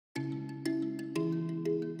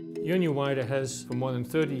UNU-WIDER has, for more than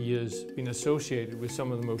 30 years, been associated with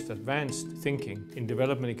some of the most advanced thinking in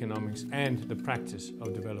development economics and the practice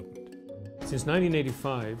of development. Since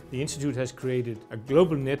 1985, the Institute has created a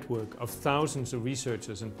global network of thousands of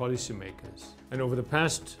researchers and policymakers. And over the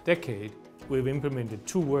past decade, we've implemented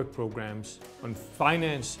 2 work programs on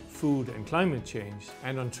finance, food and climate change,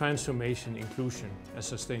 and on transformation, inclusion and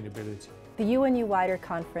sustainability. The UNU-WIDER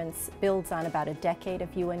conference builds on about a decade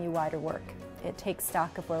of UNU-WIDER work. It takes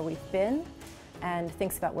stock of where we've been and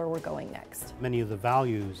thinks about where we're going next. Many of the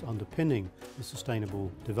values underpinning the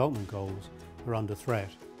Sustainable Development Goals are under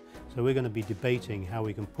threat. So we're going to be debating how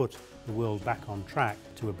we can put the world back on track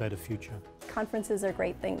to a better future. Conferences are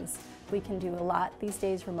great things. We can do a lot these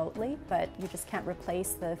days remotely, but you just can't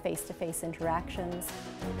replace the face-to-face interactions.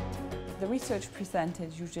 The research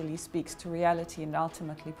presented usually speaks to reality and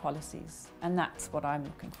ultimately policies, and that's what I'm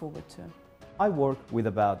looking forward to. I work with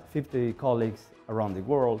about 50 colleagues around the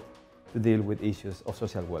world to deal with issues of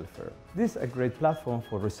social welfare. This is a great platform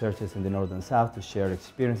for researchers in the North and South to share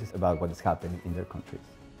experiences about what is happening in their countries.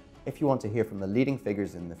 If you want to hear from the leading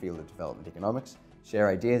figures in the field of development economics, share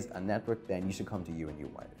ideas and network, then you should come to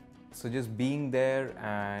UNU-WIDER. So just being there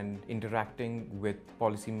and interacting with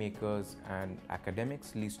policymakers and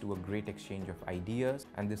academics leads to a great exchange of ideas,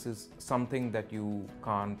 and this is something that you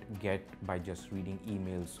can't get by just reading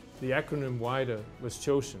emails. The acronym WIDER was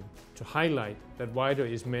chosen to highlight that WIDER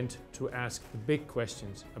is meant to ask the big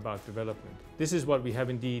questions about development. This is what we have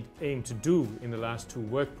indeed aimed to do in the last 2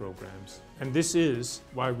 work programs, and this is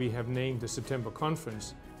why we have named the September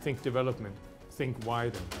conference Think Development, Think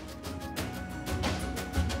WIDER.